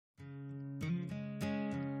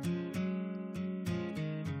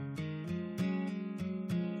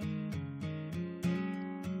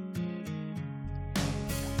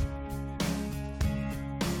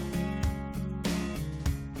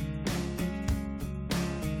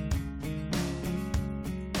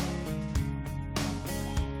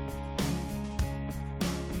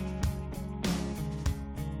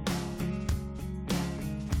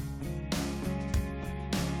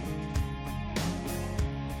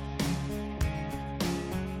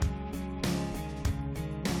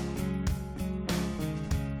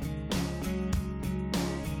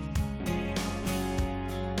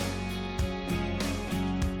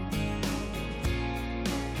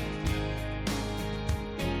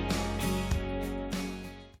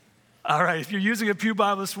All right, if you're using a pew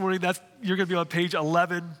Bible this morning, you're going to be on page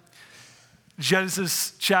 11,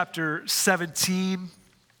 Genesis chapter 17.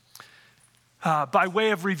 By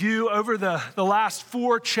way of review, over the last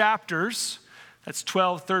 4 chapters, that's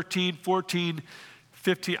 12, 13, 14,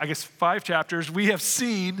 15, I guess 5 chapters, we have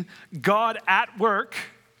seen God at work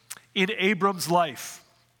in Abram's life.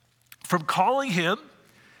 From calling him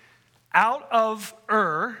out of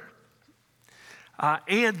Ur,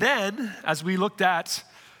 and then, as we looked at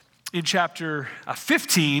in chapter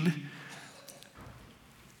 15,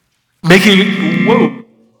 making, whoa.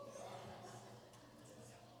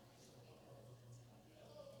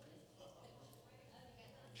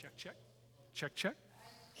 Check.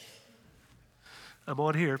 I'm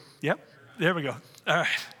on here. Yep, there we go. All right.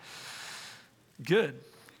 Good.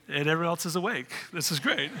 And everyone else is awake. This is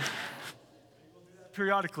great.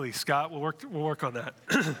 Periodically, Scott, we'll work on that.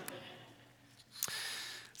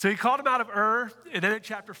 So he called him out of Ur, and then in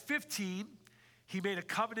chapter 15, he made a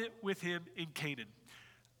covenant with him in Canaan.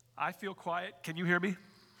 I feel quiet. Can you hear me?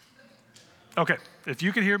 Okay. If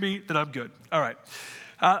you can hear me, then I'm good. All right.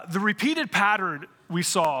 The repeated pattern we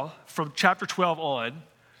saw from chapter 12 on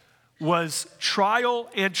was trial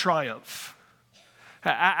and triumph.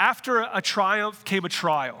 After a triumph came a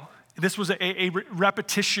trial. This was a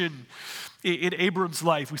repetition in Abram's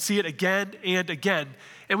life. We see it again and again.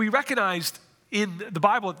 And we recognized in the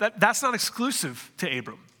Bible that's not exclusive to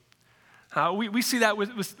Abram. We see that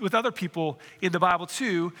with other people in the Bible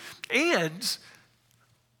too. And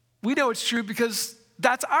we know it's true because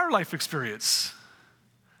that's our life experience.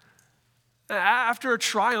 After a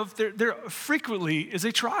triumph, there frequently is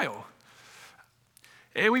a trial.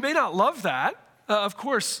 And we may not love that. Of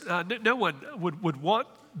course, no one would want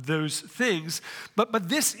those things. But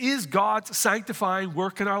this is God's sanctifying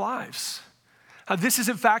work in our lives. This is,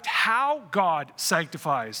 in fact, how God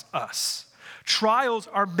sanctifies us. Trials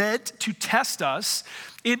are meant to test us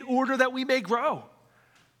in order that we may grow.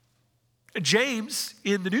 James,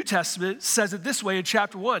 in the New Testament, says it this way in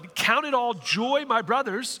chapter 1, "Count it all joy, my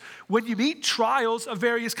brothers, when you meet trials of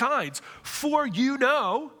various kinds, for you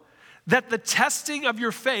know that the testing of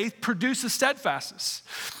your faith produces steadfastness.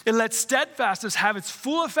 And let steadfastness have its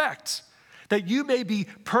full effect, that you may be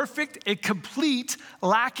perfect and complete,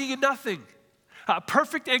 lacking in nothing."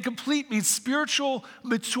 Perfect and complete means spiritual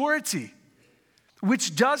maturity,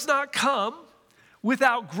 which does not come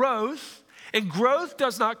without growth, and growth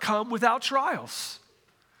does not come without trials.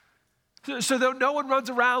 So though no one runs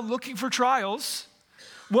around looking for trials,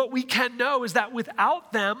 what we can know is that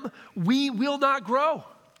without them, we will not grow.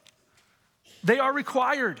 They are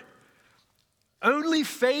required. Only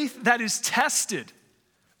faith that is tested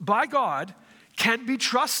by God can be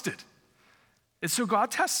trusted. And so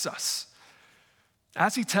God tests us,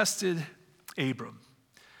 as he tested Abram.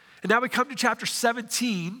 And now we come to chapter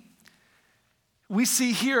 17. We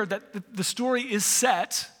see here that the story is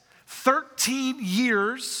set 13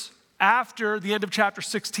 years after the end of chapter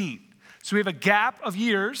 16. So we have a gap of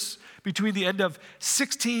years between the end of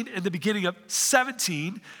 16 and the beginning of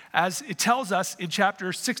 17, as it tells us in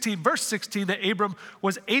chapter 16, verse 16, that Abram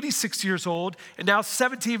was 86 years old, and now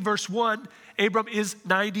 17, verse 1, Abram is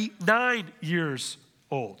 99 years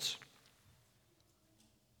old.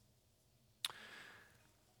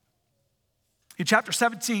 In chapter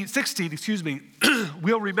 16,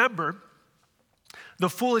 we'll remember the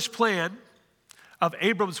foolish plan of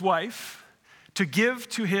Abram's wife to give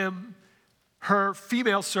to him her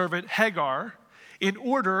female servant Hagar in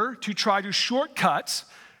order to try to shortcut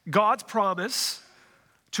God's promise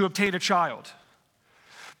to obtain a child.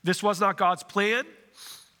 This was not God's plan.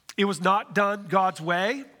 It was not done God's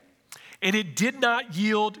way, and it did not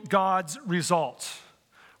yield God's result.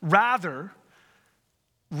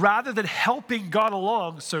 Rather than helping God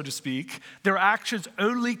along, so to speak, their actions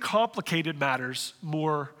only complicated matters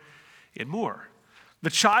more and more. The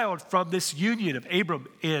child from this union of Abram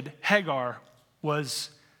and Hagar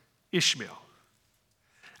was Ishmael.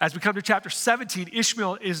 As we come to chapter 17,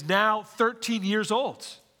 Ishmael is now 13 years old.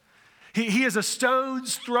 He is a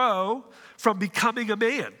stone's throw from becoming a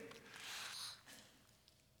man.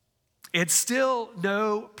 And still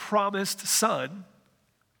no promised son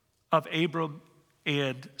of Abram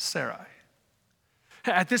and Sarai.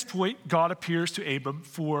 At this point, God appears to Abram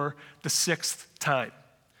for the 6th time.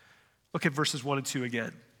 Look at verses 1 and 2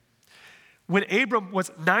 again. When Abram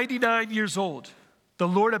was 99 years old, the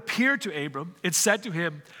Lord appeared to Abram and said to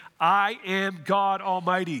him, "I am God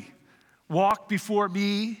Almighty. Walk before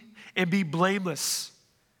me and be blameless,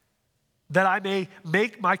 that I may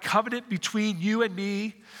make my covenant between you and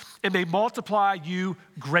me and may multiply you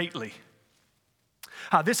greatly."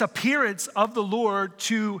 This appearance of the Lord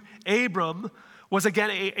to Abram was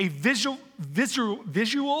again a visual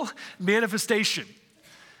manifestation.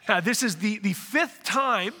 This is the fifth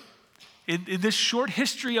time in this short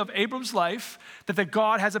history of Abram's life that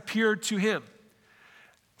God has appeared to him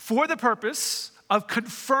for the purpose of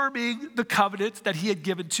confirming the covenant that he had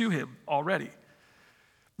given to him already.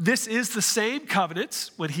 This is the same covenant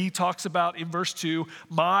when he talks about in verse 2,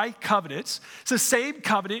 my covenants. It's the same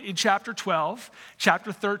covenant in chapter 12,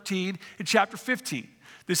 chapter 13, and chapter 15.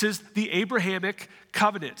 This is the Abrahamic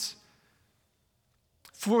covenant.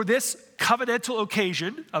 For this covenantal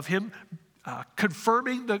occasion of him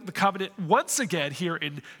confirming the covenant once again here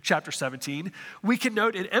in chapter 17, we can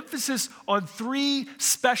note an emphasis on three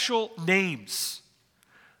special names.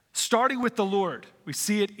 Starting with the Lord, we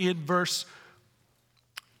see it in verse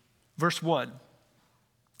 1.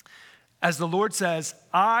 As the Lord says,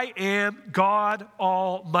 I am God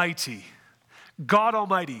Almighty. God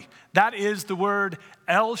Almighty. That is the word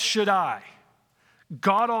El Shaddai.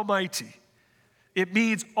 God Almighty. It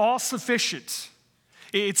means all sufficient.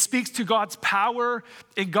 It speaks to God's power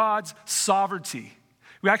and God's sovereignty.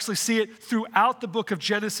 We actually see it throughout the book of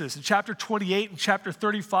Genesis, in chapter 28 and chapter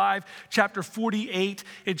 35, chapter 48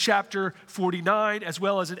 and chapter 49, as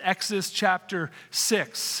well as in Exodus chapter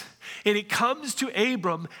 6. And it comes to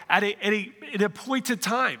Abram at an appointed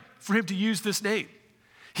time for him to use this name.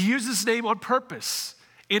 He used this name on purpose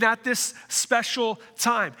and at this special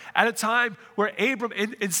time, at a time where Abram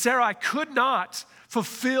and Sarai could not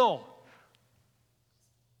fulfill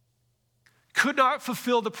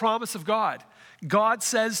the promise of God. God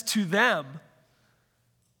says to them,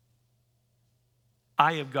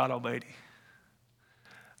 I am God Almighty.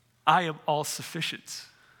 I am all sufficient.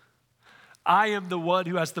 I am the one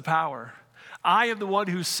who has the power. I am the one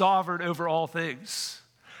who's sovereign over all things.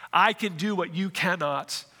 I can do what you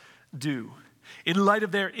cannot do. In light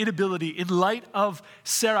of their inability, in light of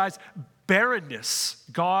Sarai's barrenness,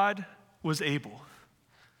 God was able.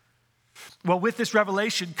 Well, with this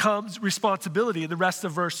revelation comes responsibility. In the rest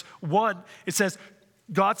of verse 1, it says,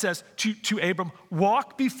 God says to Abram,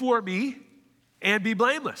 walk before me and be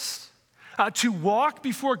blameless. To walk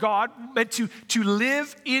before God meant to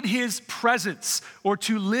live in his presence or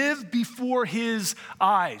to live before his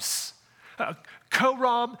eyes.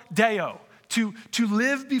 Coram Deo, to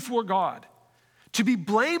live before God. To be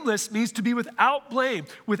blameless means to be without blame,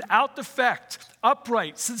 without defect,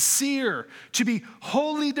 upright, sincere, to be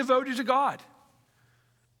wholly devoted to God.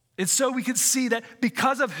 And so we can see that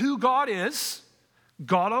because of who God is,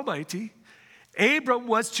 God Almighty, Abram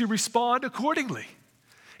was to respond accordingly.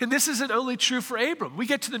 And this isn't only true for Abram. We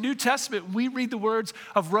get to the New Testament and we read the words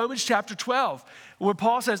of Romans chapter 12, where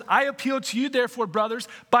Paul says, I appeal to you, therefore, brothers,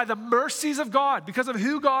 by the mercies of God, because of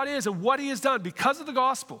who God is and what he has done, because of the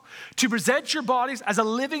gospel, to present your bodies as a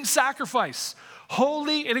living sacrifice,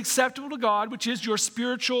 holy and acceptable to God, which is your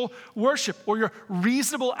spiritual worship or your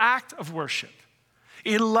reasonable act of worship.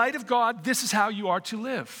 In light of God, this is how you are to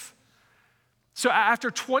live. So after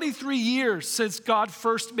 23 years since God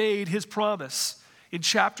first made his promise, in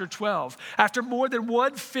chapter 12, after more than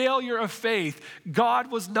one failure of faith, God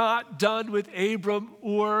was not done with Abram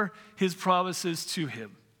or his promises to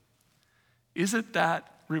him. Isn't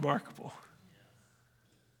that remarkable?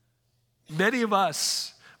 Many of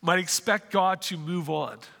us might expect God to move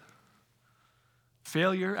on.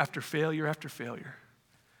 Failure after failure after failure.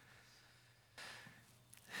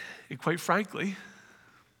 And quite frankly,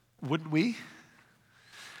 wouldn't we?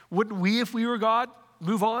 Wouldn't we, if we were God,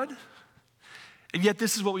 move on? And yet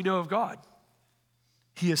this is what we know of God.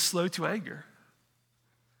 He is slow to anger.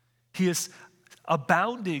 He is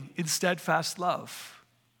abounding in steadfast love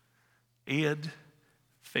and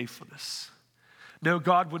faithfulness. No,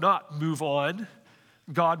 God would not move on.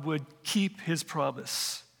 God would keep his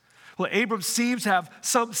promise. Well, Abram seems to have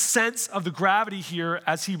some sense of the gravity here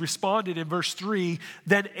as he responded in verse 3.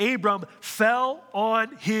 Then Abram fell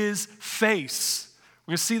on his face.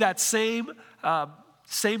 We're going to see that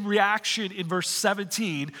same reaction in verse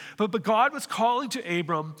 17, but God was calling to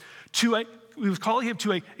Abram he was calling him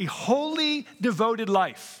to a wholly devoted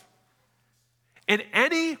life. And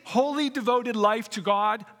any wholly devoted life to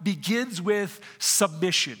God begins with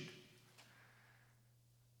submission.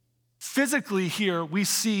 Physically here, we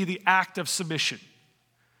see the act of submission.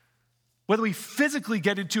 Whether we physically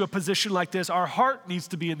get into a position like this, our heart needs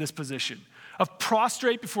to be in this position of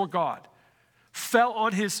prostrate before God. Fell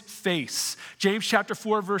on his face. James chapter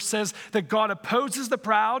 4 verse says that God opposes the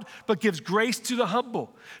proud, but gives grace to the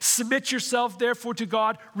humble. Submit yourself therefore to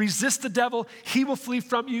God. Resist the devil. He will flee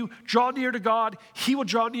from you. Draw near to God. He will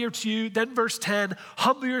draw near to you. Then verse 10,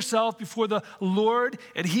 humble yourself before the Lord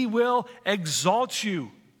and he will exalt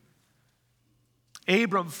you.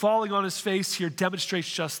 Abram falling on his face here demonstrates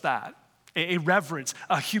just that, a reverence,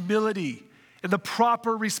 a humility, and the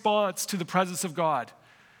proper response to the presence of God.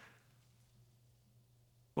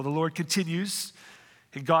 Well, the Lord continues,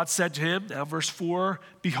 and God said to him, now verse 4,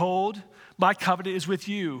 behold, my covenant is with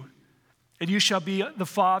you, and you shall be the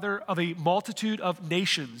father of a multitude of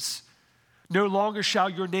nations. No longer shall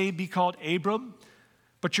your name be called Abram,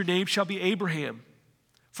 but your name shall be Abraham.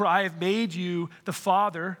 For I have made you the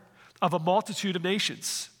father of a multitude of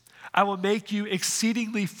nations. I will make you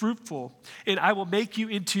exceedingly fruitful, and I will make you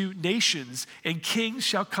into nations, and kings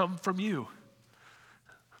shall come from you.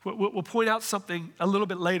 We'll point out something a little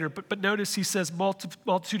bit later, but notice he says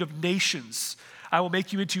multitude of nations. I will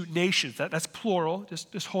make you into nations. That's plural.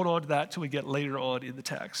 Just hold on to that till we get later on in the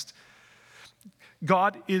text.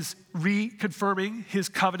 God is reconfirming his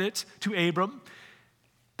covenant to Abram,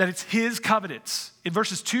 that it's his covenant. In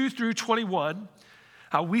verses 2 through 21,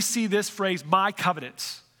 we see this phrase, my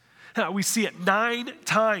covenant. We see it 9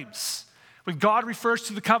 times. When God refers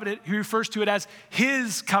to the covenant, he refers to it as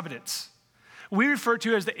his covenant. We refer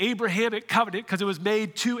to it as the Abrahamic covenant because it was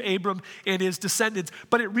made to Abram and his descendants,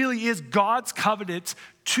 but it really is God's covenant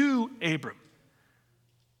to Abram.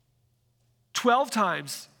 12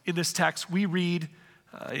 times in this text we read,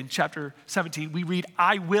 in chapter 17, we read,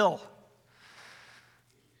 I will.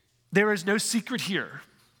 There is no secret here.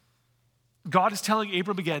 God is telling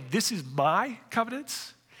Abram again, this is my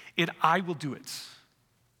covenant, and I will do it.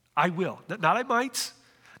 I will. Not I might,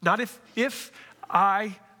 not if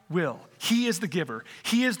I will. He is the giver.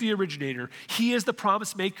 He is the originator. He is the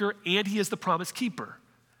promise maker, and he is the promise keeper.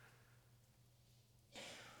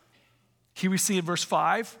 Here we see in verse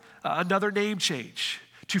 5, another name change.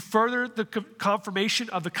 To further the confirmation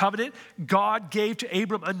of the covenant, God gave to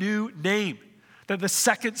Abram a new name. The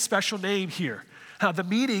second special name here. The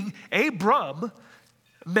meaning, Abram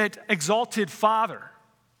meant exalted father.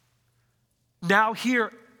 Now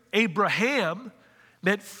here, Abraham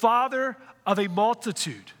meant father of a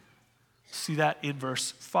multitude. See that in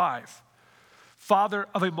verse 5. Father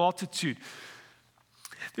of a multitude.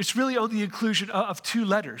 There's really only the inclusion of 2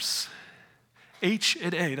 letters, H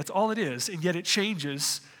and A. That's all it is, and yet it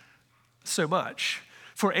changes so much.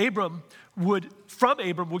 For from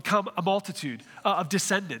Abram would come a multitude of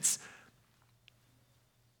descendants,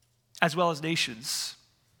 as well as nations,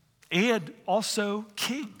 and also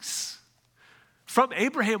kings. From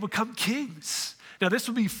Abraham would come kings. Now this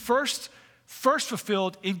would be first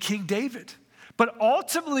fulfilled in King David, but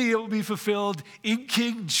ultimately it will be fulfilled in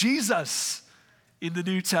King Jesus in the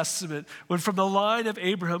New Testament, when from the line of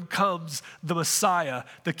Abraham comes the Messiah,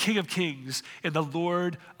 the King of Kings, and the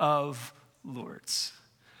Lord of Lords.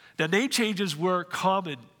 Now, name changes were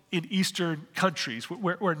common in Eastern countries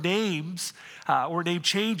where names or name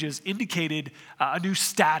changes indicated a new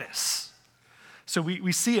status. So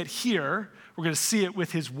we see it here. We're going to see it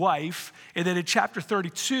with his wife. And then in chapter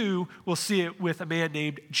 32, we'll see it with a man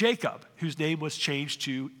named Jacob, whose name was changed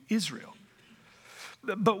to Israel.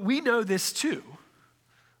 But we know this too.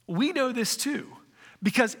 We know this too.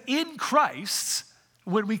 Because in Christ,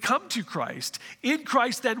 when we come to Christ, in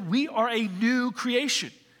Christ then we are a new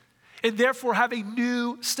creation and therefore have a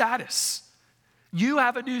new status. You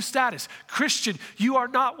have a new status. Christian, you are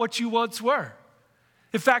not what you once were.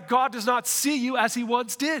 In fact, God does not see you as he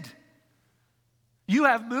once did. You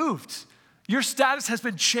have moved. Your status has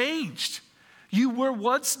been changed. You were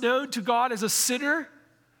once known to God as a sinner,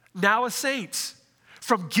 now a saint.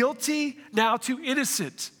 From guilty, now to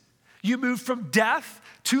innocent. You moved from death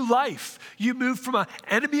to life. You moved from an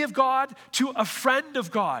enemy of God to a friend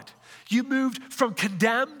of God. You moved from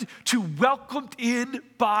condemned to welcomed in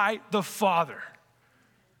by the Father.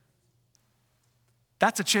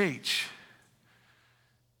 That's a change.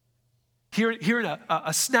 Here in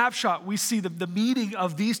a snapshot, we see the meaning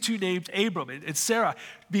of these 2 names, Abram and Sarah,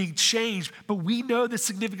 being changed, but we know the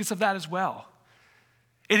significance of that as well.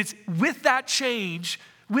 And it's with that change,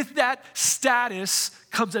 with that status,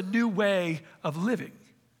 comes a new way of living.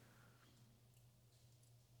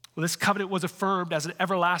 Well, this covenant was affirmed as an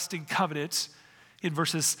everlasting covenant in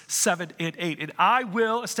verses 7 and 8. And I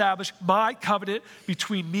will establish my covenant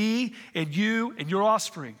between me and you and your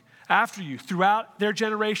offspring after you throughout their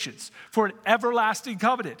generations for an everlasting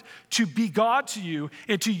covenant to be God to you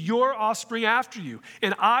and to your offspring after you.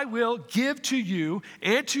 And I will give to you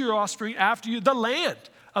and to your offspring after you the land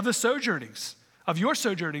of the sojournings, of your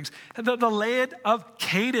sojournings, and the land of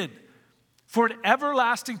Canaan for an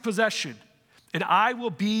everlasting possession. And I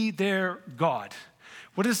will be their God.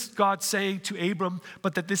 What is God saying to Abram?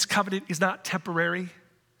 But that this covenant is not temporary.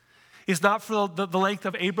 It's not for the length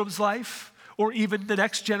of Abram's life or even the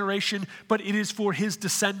next generation, but it is for his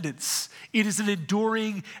descendants. It is an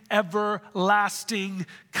enduring, everlasting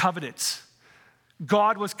covenant.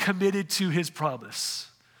 God was committed to his promise.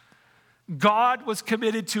 God was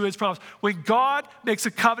committed to his promise. When God makes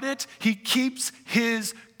a covenant, he keeps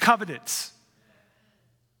his covenants.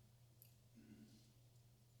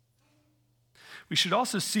 We should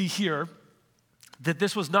also see here that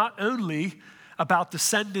this was not only about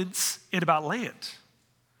descendants and about land.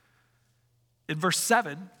 In verse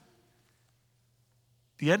 7,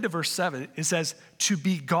 the end of verse 7, it says, to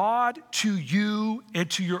be God to you and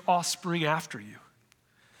to your offspring after you.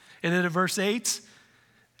 And then in verse 8,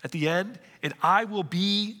 at the end, and I will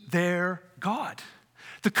be their God.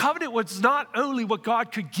 The covenant was not only what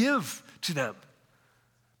God could give to them,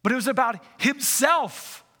 but it was about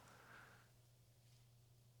himself.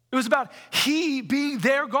 It was about he being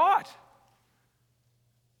their God.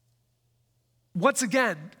 Once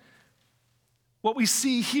again, what we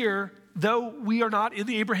see here, though we are not in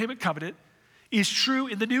the Abrahamic covenant, is true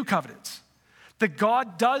in the new covenant. That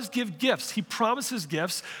God does give gifts. He promises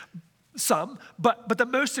gifts, some, but the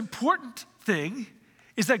most important thing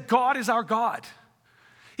is that God is our God.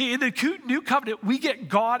 In the new covenant, we get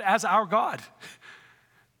God as our God.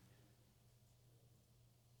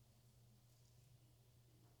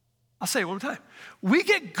 I'll say it one more time. We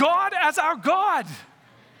get God as our God.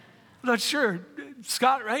 I'm not sure.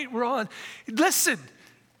 Scott, right? We're on. Listen,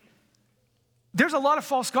 there's a lot of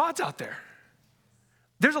false gods out there.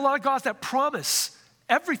 There's a lot of gods that promise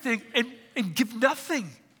everything and give nothing.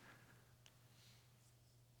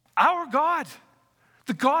 Our God,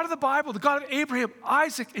 the God of the Bible, the God of Abraham,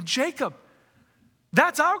 Isaac, and Jacob,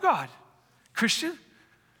 that's our God, Christian.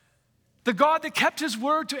 The God that kept his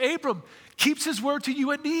word to Abram keeps his word to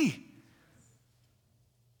you and me.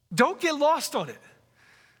 Don't get lost on it.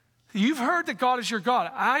 You've heard that God is your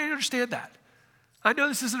God. I understand that. I know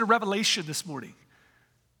this isn't a revelation this morning,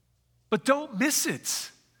 but don't miss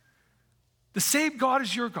it. The same God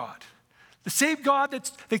is your God. The same God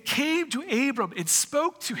that came to Abram and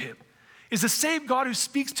spoke to him is the same God who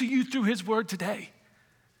speaks to you through his word today.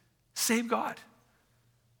 Same God.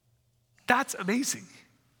 That's amazing.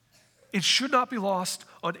 It should not be lost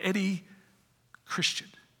on any Christian.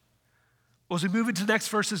 Well, as we move into the next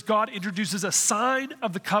verses, God introduces a sign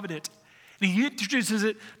of the covenant. And he introduces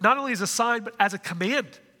it not only as a sign, but as a command.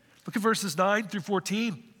 Look at verses 9 through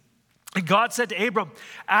 14. And God said to Abram,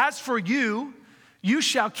 as for you, you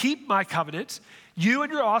shall keep my covenant, you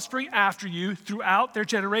and your offspring after you throughout their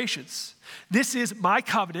generations. This is my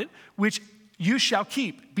covenant, which you shall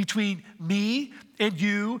keep between me and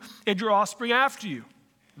you and your offspring after you.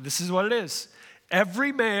 And this is what it is.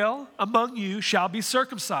 Every male among you shall be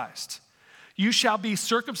circumcised. You shall be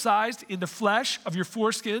circumcised in the flesh of your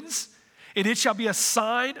foreskins, and it shall be a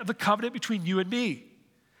sign of the covenant between you and me.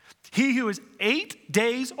 He who is 8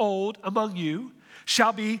 days old among you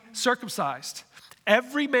shall be circumcised.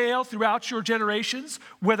 Every male throughout your generations,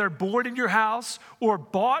 whether born in your house or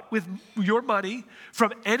bought with your money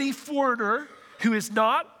from any foreigner who is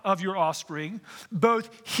not of your offspring,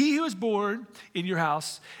 both he who is born in your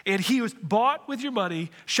house and he who is bought with your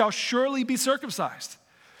money shall surely be circumcised.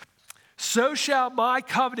 So shall my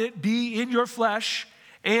covenant be in your flesh,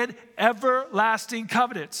 and everlasting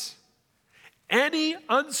covenants. Any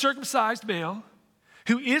uncircumcised male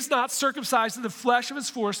who is not circumcised in the flesh of his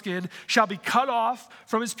foreskin shall be cut off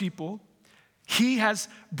from his people. He has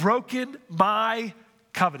broken my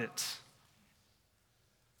covenant.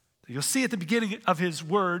 You'll see at the beginning of his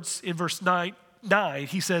words in verse 9,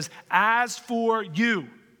 he says, as for you,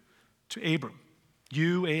 to Abram,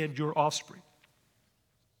 you and your offspring.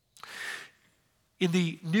 In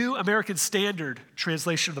the New American Standard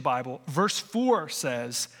translation of the Bible, verse 4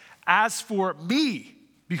 says, as for me,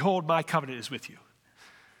 behold, my covenant is with you.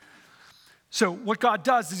 So what God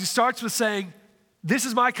does is he starts with saying, this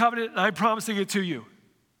is my covenant and I'm promising it to you.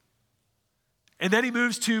 And then he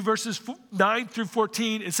moves to verses 9 through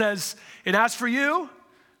 14. It says, and as for you,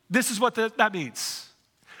 this is what that means.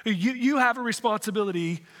 You have a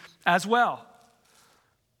responsibility as well.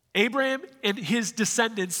 Abraham and his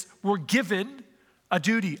descendants were given a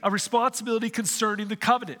duty, a responsibility concerning the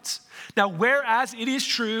covenants. Now, whereas it is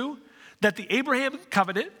true that the Abrahamic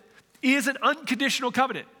covenant is an unconditional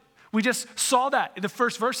covenant, we just saw that in the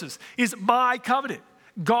first verses, is my covenant.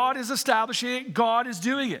 God is establishing it, God is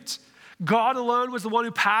doing it. God alone was the one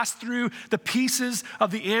who passed through the pieces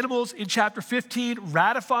of the animals in chapter 15,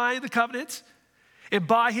 ratifying the covenant. And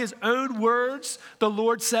by his own words, the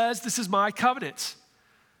Lord says, this is my covenant.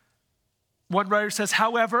 One writer says,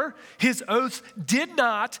 however, his oath did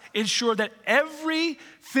not ensure that every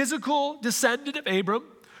physical descendant of Abram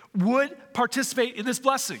would participate in this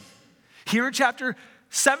blessing. Here in chapter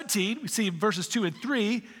 17, we see in verses 2 and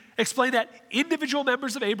 3, explain that individual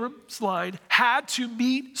members of Abram's line had to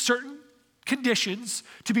meet certain conditions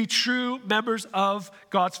to be true members of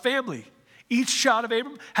God's family. Each child of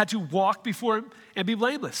Abram had to walk before him and be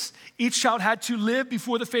blameless. Each child had to live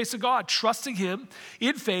before the face of God, trusting him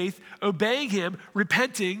in faith, obeying him,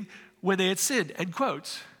 repenting when they had sinned, end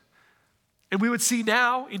quote. And we would see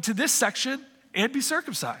now into this section, and be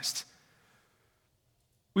circumcised.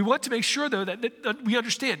 We want to make sure, though, that we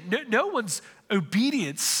understand no one's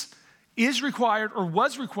obedience is required or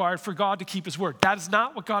was required for God to keep his word. That is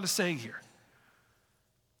not what God is saying here.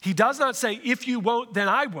 He does not say, if you won't, then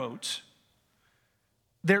I won't.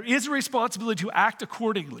 There is a responsibility to act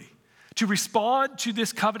accordingly, to respond to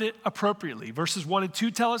this covenant appropriately. Verses 1 and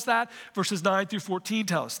 2 tell us that. Verses 9 through 14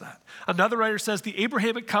 tell us that. Another writer says the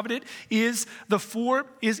Abrahamic covenant is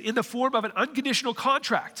in the form of an unconditional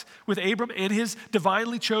contract with Abram and his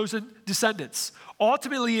divinely chosen descendants.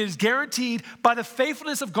 Ultimately, it is guaranteed by the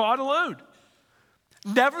faithfulness of God alone.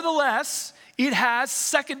 Nevertheless, it has a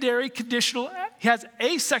secondary conditional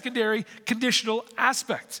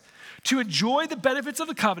aspect. To enjoy the benefits of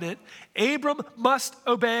the covenant, Abram must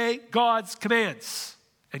obey God's commands,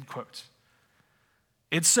 end quote.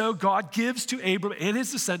 And so God gives to Abram and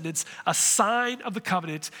his descendants a sign of the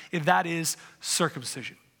covenant, and that is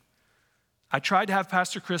circumcision. I tried to have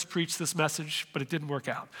Pastor Chris preach this message, but it didn't work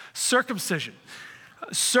out. Circumcision.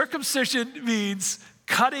 Circumcision means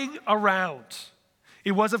cutting around.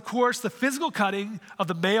 It was, of course, the physical cutting of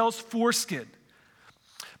the male's foreskin.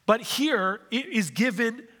 But here, it is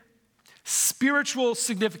given spiritual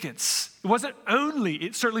significance.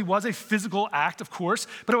 It certainly was a physical act, of course,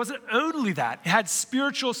 but it wasn't only that. It had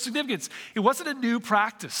spiritual significance. It wasn't a new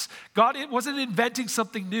practice. It wasn't inventing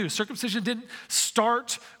something new. Circumcision didn't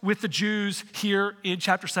start with the Jews here in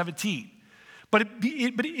chapter 17. But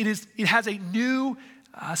it has a new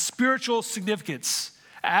spiritual significance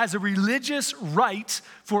as a religious rite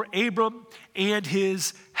for Abram and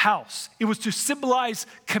his house. It was to symbolize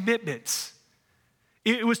commitment.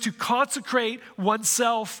 It was to consecrate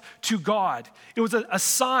oneself to God. It was a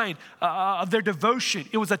sign of their devotion.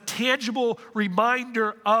 It was a tangible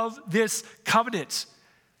reminder of this covenant.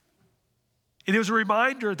 And it was a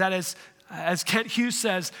reminder that, as Kent Hughes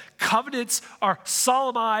says, covenants are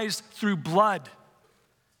solemnized through blood.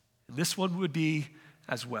 And this one would be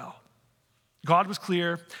as well. God was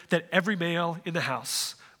clear that every male in the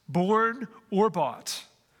house, born or bought,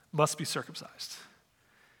 must be circumcised.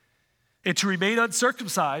 And to remain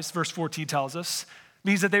uncircumcised, verse 14 tells us,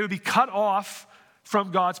 means that they would be cut off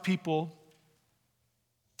from God's people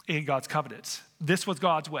and God's covenants. This was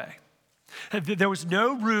God's way. There was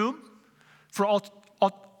no room for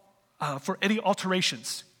any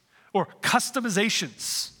alterations or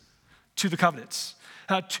customizations to the covenants.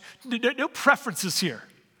 No preferences here.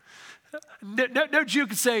 No Jew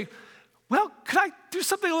could say, well, could I do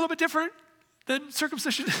something a little bit different than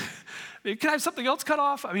circumcision? Can I have something else cut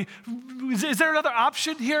off? Is there another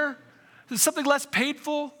option here? Is something less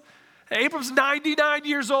painful? Abram's 99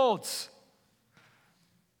 years old.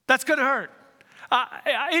 That's going to hurt.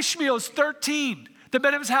 Ishmael is 13. The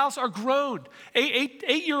men of his house are grown.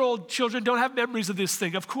 Eight-year-old children don't have memories of this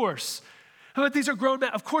thing, of course. But these are grown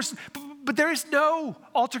men, of course. But there is no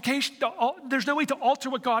altercation. There's no way to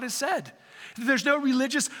alter what God has said. There's no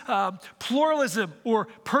religious pluralism or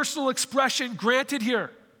personal expression granted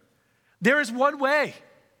here. There is one way.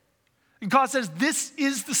 And God says, this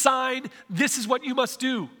is the sign, this is what you must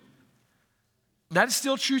do. And that is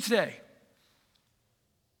still true today.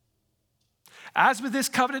 As with this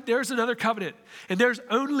covenant, there's another covenant. And there's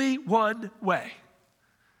only one way.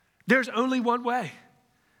 There's only one way.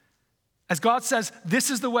 As God says,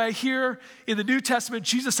 this is the way, here in the New Testament,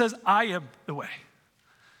 Jesus says, I am the way.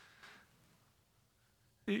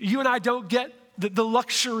 You and I don't get the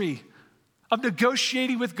luxury of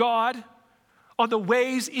negotiating with God on the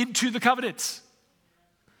ways into the covenants.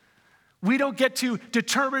 We don't get to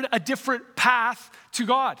determine a different path to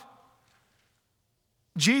God.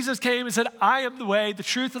 Jesus came and said, I am the way, the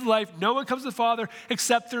truth, and the life. No one comes to the Father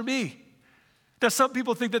except through me. Now, some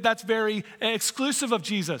people think that that's very exclusive of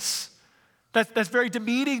Jesus. That's very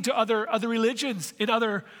demeaning to other religions and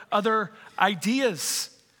other ideas.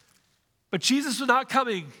 But Jesus was not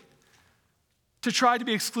coming to try to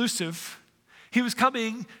be exclusive. He was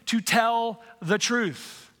coming to tell the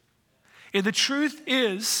truth. And the truth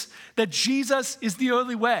is that Jesus is the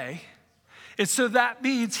only way. And so that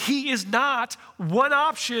means he is not one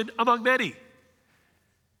option among many.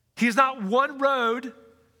 He is not one road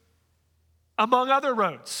among other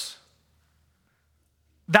roads.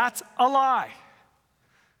 That's a lie.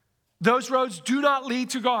 Those roads do not lead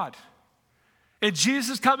to God. And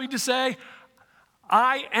Jesus is coming to say,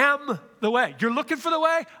 I am the way. You're looking for the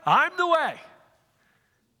way? I'm the way.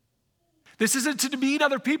 This isn't to demean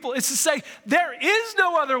other people. It's to say, there is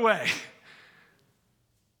no other way.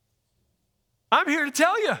 I'm here to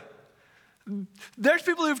tell you, there's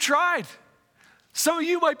people who've tried. Some of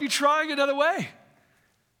you might be trying another way.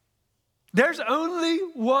 There's only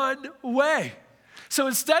one way. So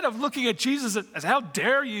instead of looking at Jesus as how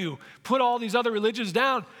dare you put all these other religions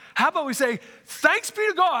down, how about we say, thanks be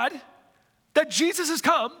to God that Jesus has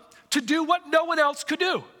come to do what no one else could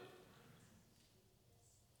do.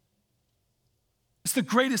 It's the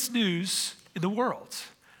greatest news in the world.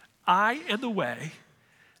 I am the way.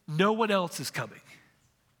 No one else is coming.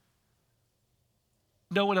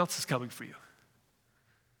 No one else is coming for you.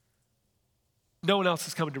 No one else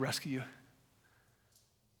is coming to rescue you.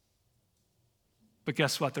 But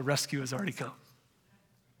guess what? The rescue has already come.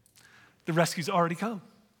 The rescue's already come.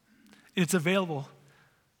 It's available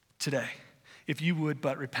today if you would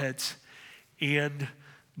but repent and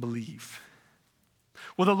believe.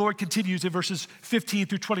 Well, the Lord continues in verses 15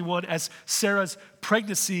 through 21 as Sarah's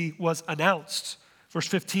pregnancy was announced. Verse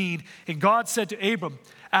 15, and God said to Abram,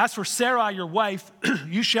 as for Sarai, your wife,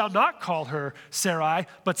 you shall not call her Sarai,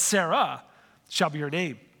 but Sarah shall be her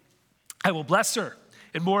name. I will bless her,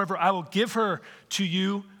 and moreover, I will give her to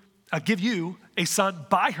you, give you a son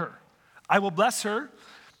by her. I will bless her,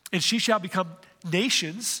 and she shall become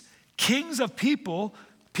nations. Kings of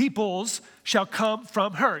peoples shall come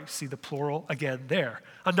from her. You see the plural again there.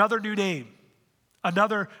 Another new name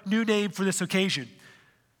for this occasion.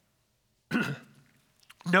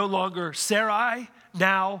 No longer Sarai,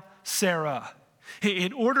 now Sarah.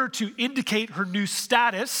 In order to indicate her new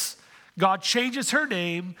status, God changes her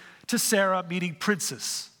name to Sarah, meaning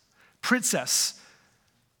princess,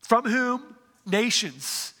 from whom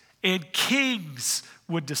nations and kings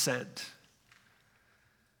would descend.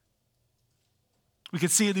 We can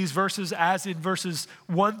see in these verses, as in verses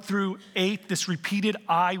 1 through 8, this repeated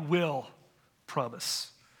I will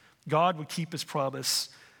promise. God would keep his promise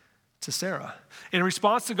to Sarah. In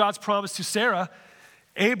response to God's promise to Sarah,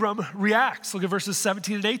 Abram reacts. Look at verses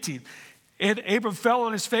 17 and 18. And Abram fell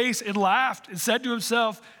on his face and laughed and said to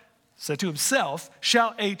himself,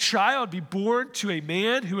 shall a child be born to a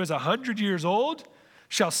man who is 100 years old?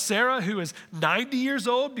 Shall Sarah, who is 90 years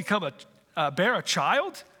old, bear a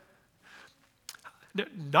child?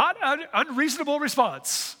 Not an unreasonable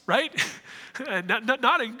response, right?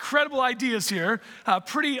 not incredible ideas here.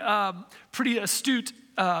 Pretty astute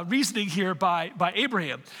reasoning here by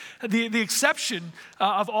Abraham. The exception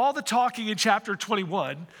of all the talking in chapter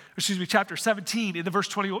 17 in the verse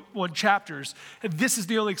 21 chapters, and this is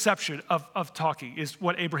the only exception of talking, is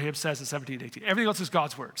what Abraham says in 17 and 18. Everything else is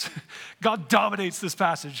God's words. God dominates this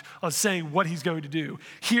passage on saying what he's going to do.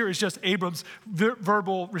 Here is just Abram's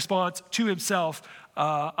verbal response to himself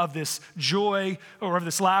of this joy or of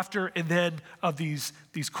this laughter, and then of these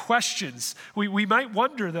questions. We might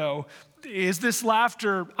wonder, though, is this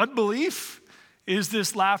laughter unbelief? Is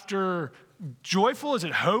this laughter joyful? Is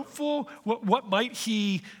it hopeful? What might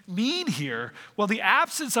he mean here? Well, the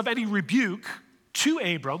absence of any rebuke to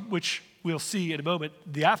Abram, which we'll see in a moment,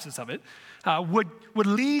 the absence of it, would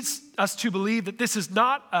lead us to believe that this is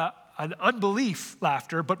not an unbelief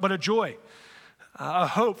laughter, but a joy. A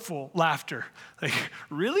hopeful laughter. Like,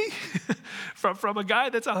 really? from a guy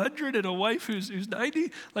that's 100 and a wife who's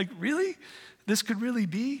 90? Like, really? This could really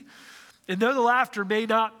be? And though the laughter may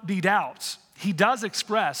not be doubt, he does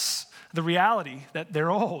express the reality that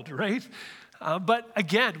they're old, right? But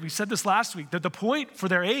again, we said this last week, that the point for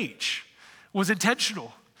their age was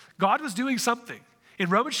intentional. God was doing something. In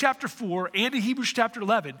Romans chapter 4 and in Hebrews chapter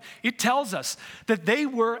 11, it tells us that they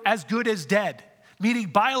were as good as dead. Meaning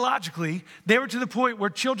biologically, they were to the point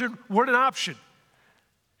where children weren't an option.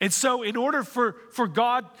 And so in order for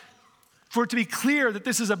it to be clear that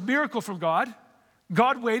this is a miracle from God,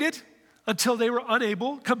 God waited until they were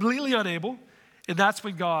unable, completely unable, and that's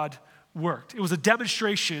when God worked. It was a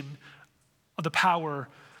demonstration of the power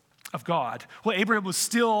of God. Well, Abraham was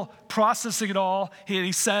still processing it all, and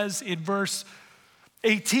he says in verse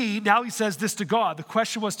 18, now he says this to God. The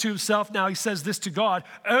question was to himself, now he says this to God,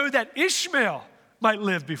 oh, that Ishmael might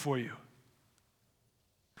live before you.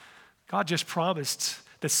 God just promised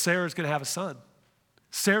that Sarah's going to have a son.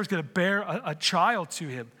 Sarah's going to bear a child to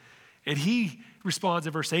him. And he responds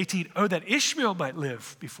in verse 18, oh, that Ishmael might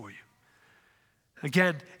live before you.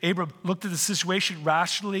 Again, Abram looked at the situation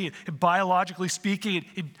rationally and biologically speaking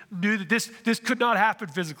and knew that this could not happen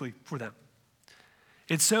physically for them.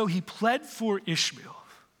 And so he pled for Ishmael.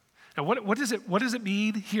 Now, what does it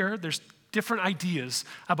mean here? There's different ideas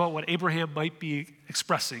about what Abraham might be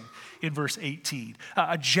expressing in verse 18.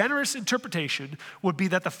 A generous interpretation would be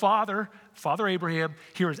that the Father Abraham,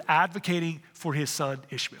 here is advocating for his son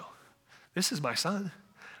Ishmael. This is my son.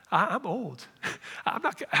 I'm old. I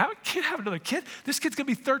can't have another kid. This kid's going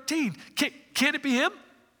to be 13. Can't it be him?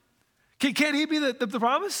 Can't he be the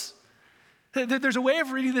promise? There's a way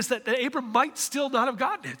of reading this that Abram might still not have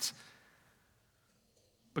gotten it.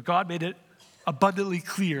 But God made it abundantly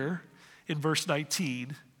clear in verse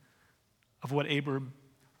 19 of what Abram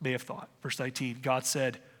may have thought. Verse 19, God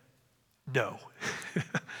said, no.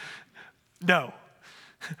 No.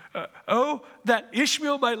 Oh, that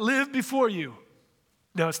Ishmael might live before you.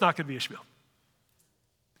 No, it's not going to be Ishmael.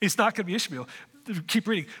 It's not going to be Ishmael. Keep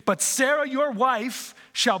reading. But Sarah, your wife,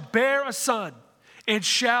 shall bear a son, and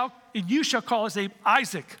you shall call his name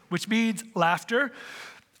Isaac, which means laughter.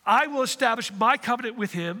 I will establish my covenant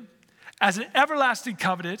with him as an everlasting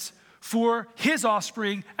covenant for his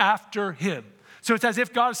offspring after him. So it's as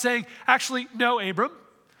if God is saying, actually, no, Abram,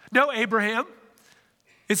 no, Abraham.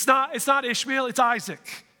 It's not Ishmael, it's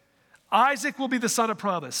Isaac. Isaac will be the son of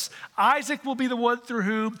promise. Isaac will be the one through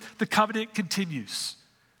whom the covenant continues.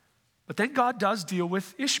 But then God does deal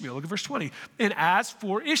with Ishmael. Look at verse 20. And as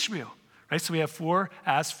for Ishmael, right? So we have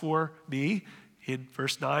as for me in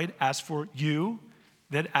verse 9, as for you.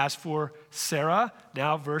 Then as for Sarah,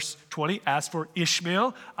 now verse 20, as for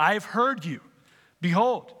Ishmael, I have heard you.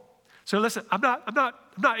 Behold. So listen, I'm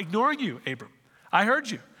not ignoring you, Abram. I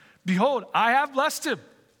heard you. Behold, I have blessed him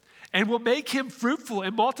and will make him fruitful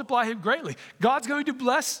and multiply him greatly. God's going to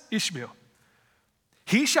bless Ishmael.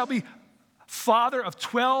 He shall be father of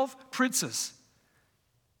 12 princes,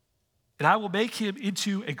 and I will make him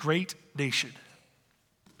into a great nation.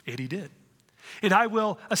 And he did. And I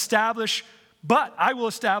will establish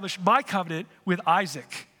my covenant with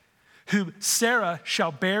Isaac, whom Sarah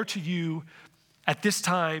shall bear to you at this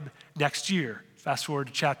time next year. Fast forward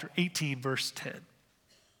to chapter 18, verse 10.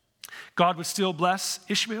 God would still bless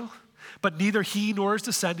Ishmael, but neither he nor his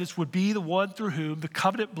descendants would be the one through whom the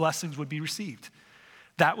covenant blessings would be received.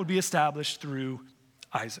 That would be established through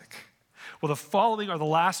Isaac. Well, the following are the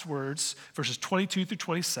last words, verses 22 through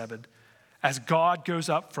 27, as God goes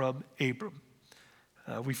up from Abram.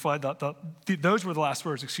 We find that those were the last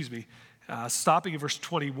words, stopping at verse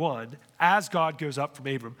 21, as God goes up from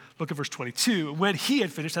Abram. Look at verse 22. When he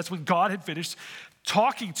had finished, that's when God had finished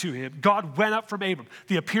talking to him, God went up from Abram.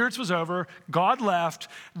 The appearance was over. God left.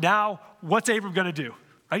 Now, what's Abram going to do?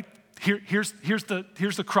 Right? Here's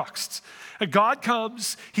the crux. God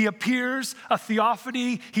comes, he appears, a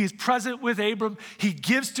theophany, he is present with Abram. He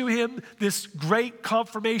gives to him this great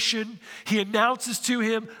confirmation. He announces to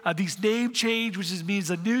him these name change, which means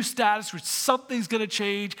a new status, which something's going to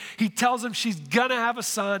change. He tells him she's going to have a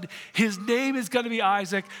son. His name is going to be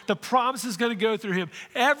Isaac. The promise is going to go through him.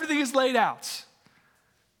 Everything is laid out,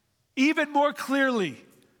 even more clearly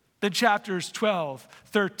than chapters 12,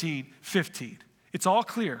 13, 15. It's all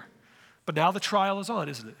clear. But now the trial is on,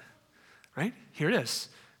 isn't it? Right? Here it is.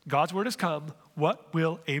 God's word has come. What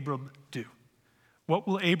will Abram do? What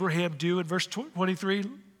will Abraham do in verse 23?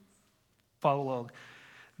 Follow along.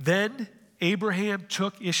 Then Abraham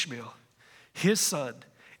took Ishmael, his son,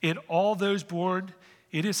 and all those born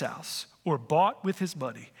in his house or bought with his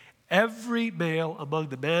money, every male among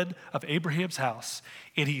the men of Abraham's house,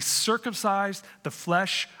 and he circumcised the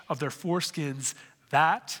flesh of their foreskins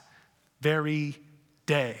that very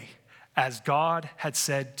day, as God had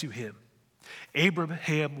said to him.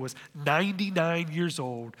 Abraham was 99 years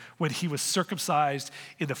old when he was circumcised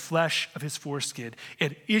in the flesh of his foreskin,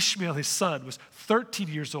 and Ishmael, his son, was 13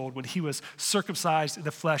 years old when he was circumcised in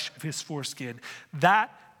the flesh of his foreskin.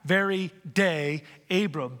 That very day,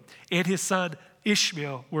 Abram and his son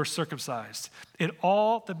Ishmael were circumcised. And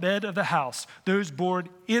all the men of the house, those born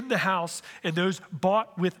in the house and those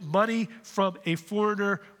bought with money from a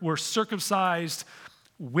foreigner, were circumcised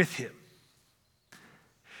with him.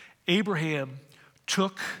 Abraham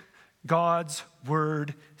took God's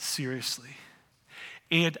word seriously.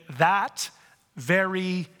 And that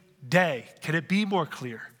very day, can it be more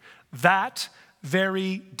clear? That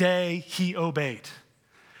very day he obeyed.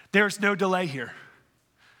 There's no delay here.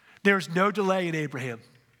 There's no delay in Abraham.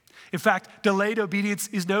 In fact, delayed obedience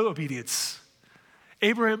is no obedience.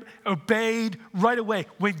 Abraham obeyed right away.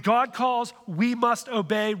 When God calls, we must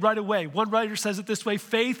obey right away. One writer says it this way: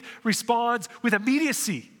 faith responds with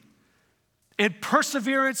immediacy and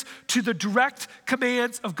perseverance to the direct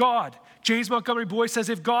commands of God. James Montgomery Boyce says,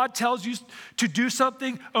 if God tells you to do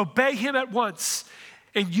something, obey him at once,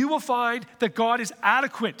 and you will find that God is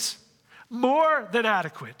adequate, more than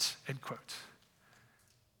adequate, end quote.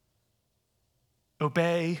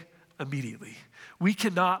 Obey immediately. We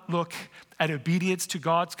cannot look at obedience to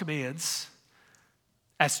God's commands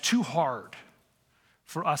as too hard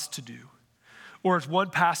for us to do. Or as one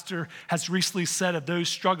pastor has recently said of those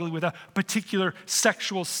struggling with a particular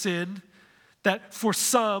sexual sin, that for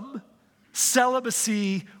some,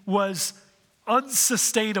 celibacy was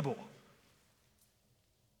unsustainable.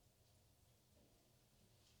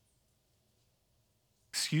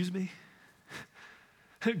 Excuse me?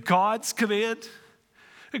 God's command,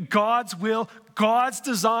 God's will, God's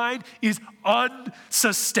design is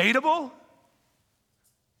unsustainable?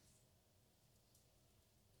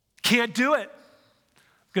 Can't do it.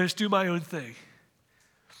 I'm going to do my own thing.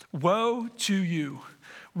 Woe to you.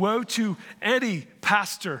 Woe to any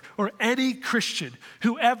pastor or any Christian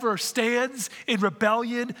who ever stands in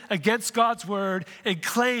rebellion against God's word and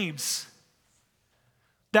claims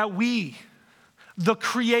that we, the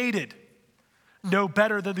created, know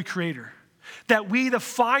better than the Creator. That we, the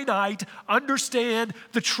finite, understand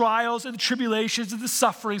the trials and the tribulations and the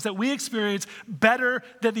sufferings that we experience better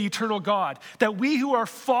than the eternal God. That we who are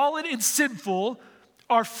fallen and sinful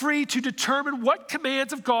are free to determine what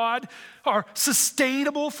commands of God are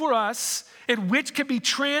sustainable for us and which can be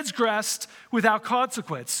transgressed without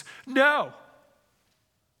consequence. No.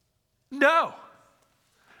 No.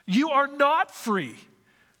 You are not free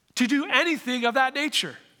to do anything of that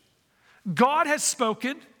nature. God has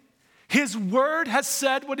spoken. His word has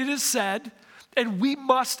said what it has said, and we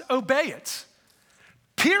must obey it.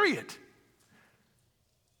 Period.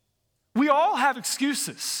 We all have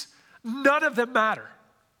excuses. None of them matter.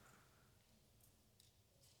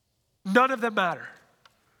 None of them matter.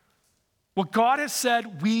 What God has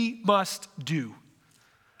said, we must do.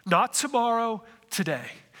 Not tomorrow, today.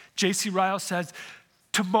 J.C. Ryle says,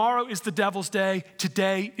 tomorrow is the devil's day,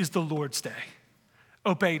 today is the Lord's day.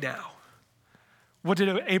 Obey now. What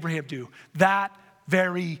did Abraham do? That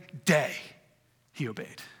very day, he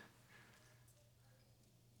obeyed.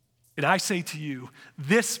 And I say to you,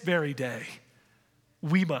 this very day,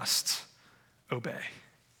 we must obey.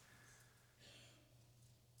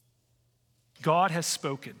 God has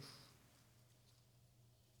spoken.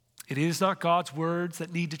 It is not God's words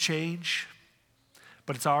that need to change,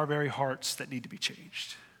 but it's our very hearts that need to be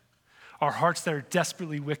changed. Our hearts that are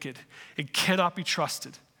desperately wicked and cannot be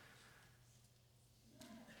trusted.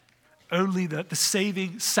 Only the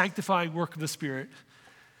saving, sanctifying work of the Spirit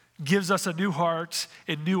gives us a new heart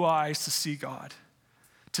and new eyes to see God,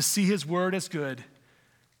 to see His word as good,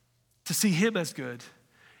 to see Him as good,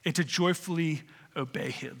 and to joyfully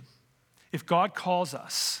obey Him. If God calls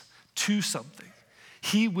us to something,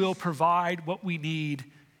 He will provide what we need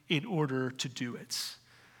in order to do it.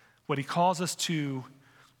 What He calls us to,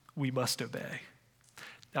 we must obey.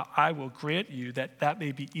 Now, I will grant you that that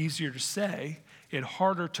may be easier to say and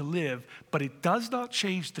harder to live, but it does not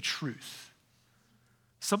change the truth.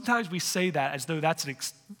 Sometimes we say that as though that's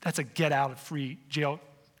a get out of free jail.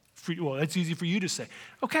 Well, that's easy for you to say.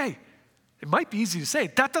 Okay, it might be easy to say.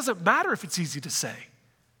 That doesn't matter if it's easy to say.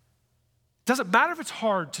 It doesn't matter if it's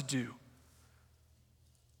hard to do.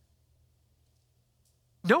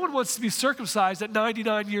 No one wants to be circumcised at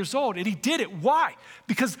 99 years old, and he did it. Why?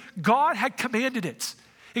 Because God had commanded it.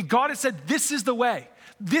 And God had said, this is the way.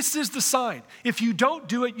 This is the sign. If you don't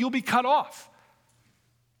do it, you'll be cut off.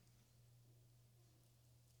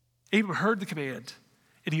 Abram heard the command,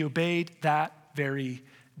 and he obeyed that very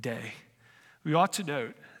day. We ought to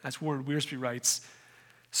note, as Warren Wiersbe writes,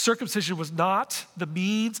 circumcision was not the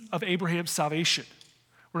means of Abraham's salvation.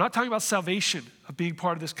 We're not talking about salvation of being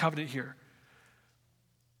part of this covenant here.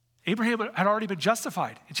 Abraham had already been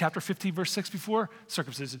justified in chapter 15, verse 6 before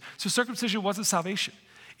circumcision. So circumcision wasn't salvation.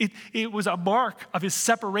 It was a mark of his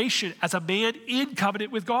separation as a man in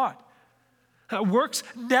covenant with God. Works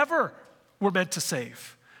never were meant to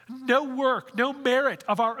save. No work, no merit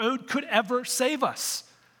of our own could ever save us.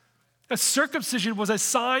 A circumcision was a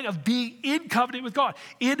sign of being in covenant with God,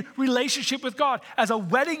 in relationship with God, as a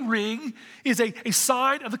wedding ring is a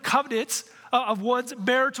sign of the covenant of one's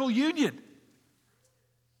marital union.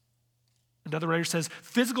 Another writer says,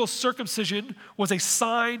 physical circumcision was a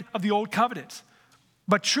sign of the old covenant.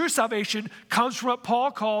 But true salvation comes from what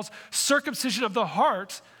Paul calls circumcision of the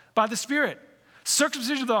heart by the Spirit.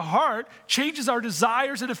 Circumcision of the heart changes our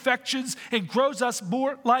desires and affections and grows us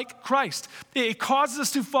more like Christ. It causes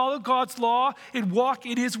us to follow God's law and walk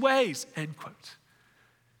in His ways, end quote.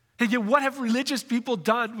 And yet, what have religious people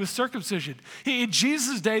done with circumcision? In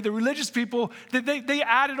Jesus' day, the religious people, they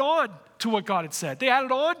added on to what God had said. They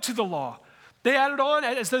added on to the law. They added on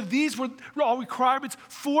as though these were all requirements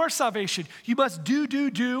for salvation. You must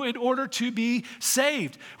do in order to be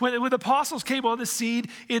saved. When the apostles came on the scene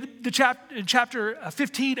in chapter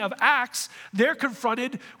 15 of Acts, they're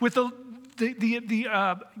confronted with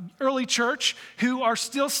the early church who are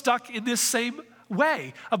still stuck in this same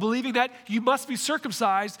way of believing that you must be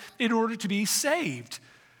circumcised in order to be saved.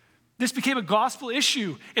 This became a gospel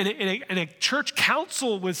issue, and a church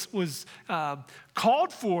council was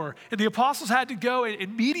called for, and the apostles had to go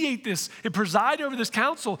and mediate this and preside over this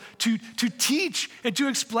council to teach and to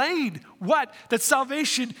explain that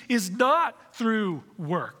salvation is not through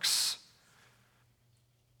works.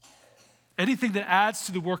 Anything that adds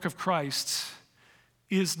to the work of Christ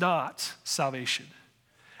is not salvation.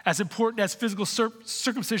 As important as physical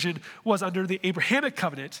circumcision was under the Abrahamic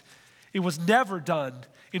covenant, it was never done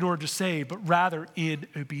in order to save, but rather in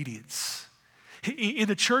obedience. In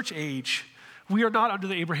the church age, we are not under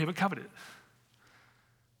the Abrahamic covenant.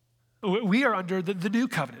 We are under the new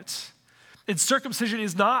covenant. And circumcision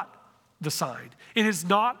is not the sign. It is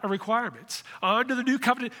not a requirement. Under the new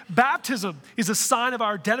covenant, baptism is a sign of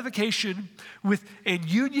our identification with and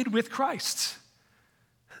union with Christ.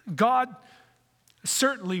 God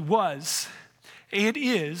certainly was and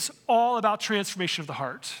is all about transformation of the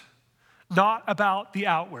heart, not about the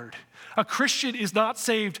outward. A Christian is not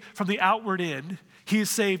saved from the outward in, he is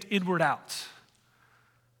saved inward out.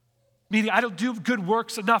 Meaning, I don't do good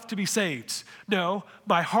works enough to be saved. No,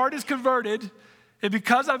 my heart is converted, and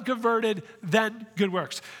because I'm converted, then good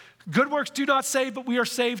works. Good works do not save, but we are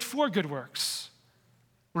saved for good works.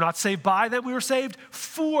 We're not saved by them, we were saved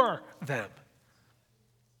for them.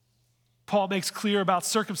 Paul makes clear about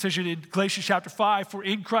circumcision in Galatians chapter 5, for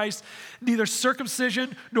in Christ, neither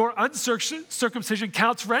circumcision nor uncircumcision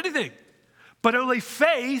counts for anything, but only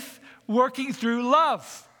faith working through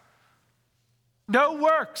love. No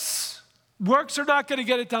works. Works are not going to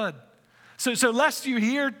get it done. So lest you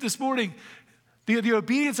hear this morning, the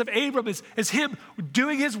obedience of Abram is him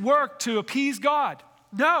doing his work to appease God.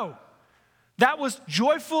 No, that was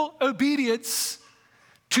joyful obedience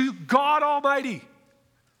to God Almighty.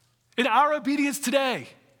 And our obedience today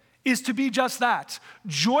is to be just that,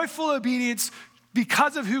 joyful obedience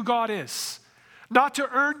because of who God is, not to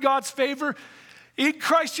earn God's favor. In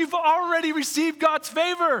Christ, you've already received God's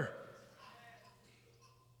favor.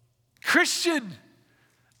 Christian,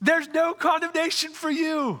 there's no condemnation for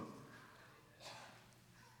you.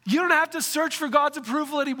 You don't have to search for God's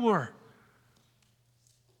approval anymore.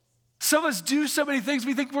 Some of us do so many things,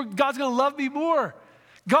 we think God's going to love me more.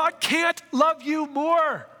 God can't love you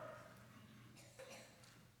more.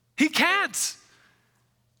 He can't.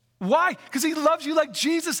 Why? Because he loves you like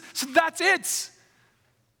Jesus, so that's it.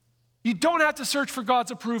 You don't have to search for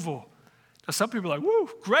God's approval. Now, some people are like, woo,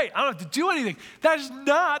 great, I don't have to do anything. That is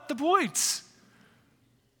not the point.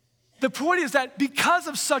 The point is that because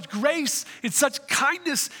of such grace and such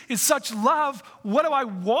kindness and such love, what do I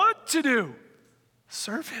want to do?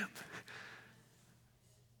 Serve him.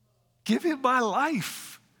 Give him my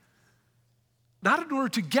life. Not in order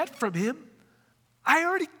to get from him. I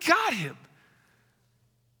already got him.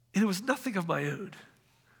 And it was nothing of my own.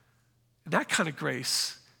 And that kind of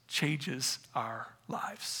grace changes our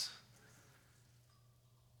lives.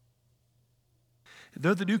 And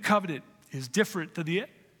though the new covenant is different than the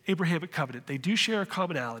Abrahamic covenant, they do share a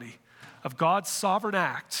commonality of God's sovereign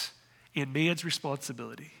act and man's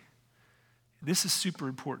responsibility. And this is super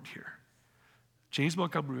important here. James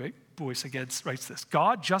Montgomery Boyce again writes this: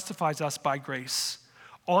 God justifies us by grace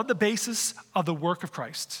on the basis of the work of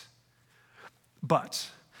Christ. But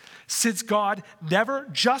since God never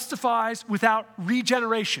justifies without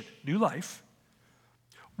regeneration, new life,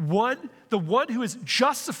 the one who is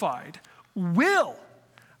justified will,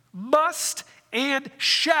 must, and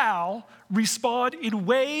shall respond in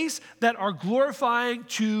ways that are glorifying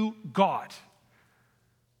to God.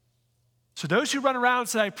 So those who run around and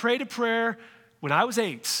say, I prayed a prayer when I was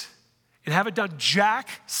 8 and haven't done jack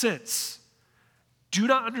since, do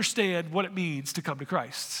not understand what it means to come to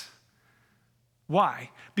Christ. Why?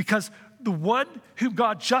 Because the one whom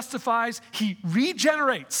God justifies, he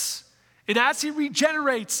regenerates. And as he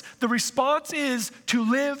regenerates, the response is to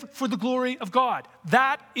live for the glory of God.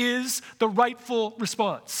 That is the rightful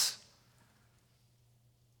response.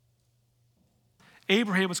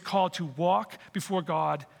 Abraham was called to walk before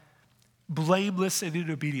God blameless and in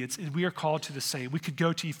obedience, and we are called to the same. We could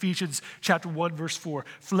go to Ephesians chapter 1, verse 4,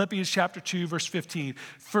 Philippians chapter 2, verse 15,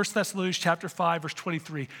 1 Thessalonians chapter 5, verse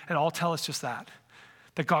 23, and all tell us just that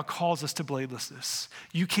God calls us to blamelessness.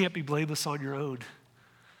 You can't be blameless on your own.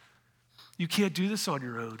 You can't do this on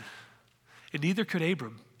your own. And neither could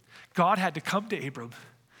Abram. God had to come to Abram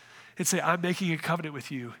and say, I'm making a covenant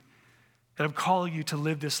with you, and I'm calling you to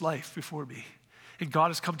live this life before me. And God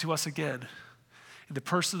has come to us again in the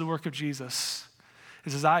person and the work of Jesus. He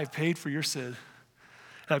says, I have paid for your sin,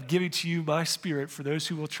 and I'm giving to you my Spirit for those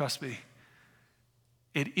who will trust me.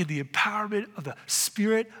 And in the empowerment of the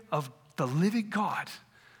Spirit of the living God,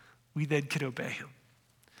 we then can obey him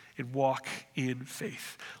and walk in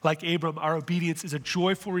faith. Like Abram, our obedience is a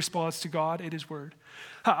joyful response to God and his word.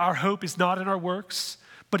 Our hope is not in our works,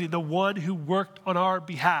 but in the one who worked on our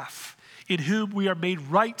behalf, in whom we are made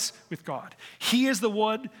right with God. He is the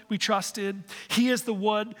one we trust in. He is the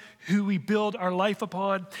one who we build our life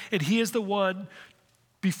upon, and he is the one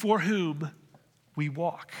before whom we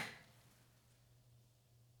walk.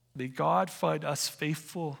 May God find us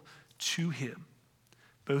faithful to him,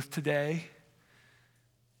 both today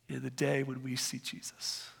and the day when we see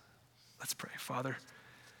Jesus. Let's pray. Father,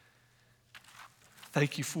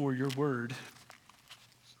 thank you for your word.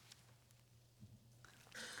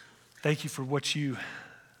 Thank you for what you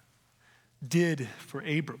did for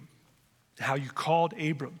Abram, how you called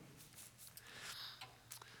Abram,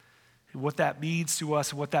 and what that means to us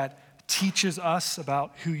and what that teaches us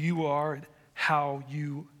about who you are and how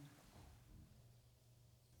you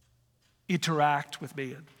interact with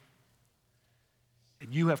man.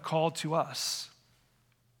 And you have called to us.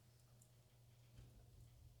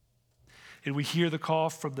 And we hear the call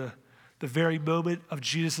from the very moment of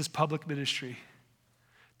Jesus' public ministry.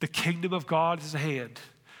 The kingdom of God is at hand.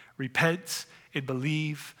 Repent and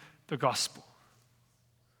believe the gospel.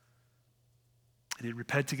 And in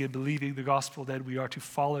repenting and believing the gospel, then we are to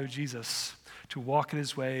follow Jesus, to walk in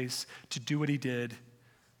his ways, to do what he did,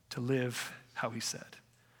 to live how he said.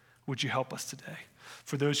 Would you help us today?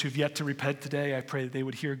 For those who've yet to repent today, I pray that they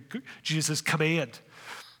would hear Jesus' command.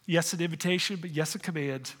 Yes, an invitation, but yes, a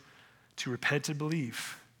command to repent and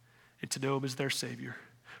believe and to know him as their Savior.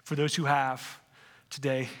 For those who have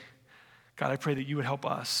today, God, I pray that you would help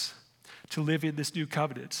us to live in this new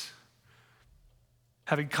covenant.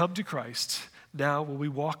 Having come to Christ, now will we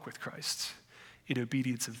walk with Christ in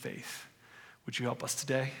obedience and faith. Would you help us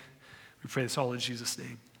today? We pray this all in Jesus'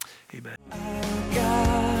 name.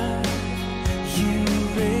 Amen.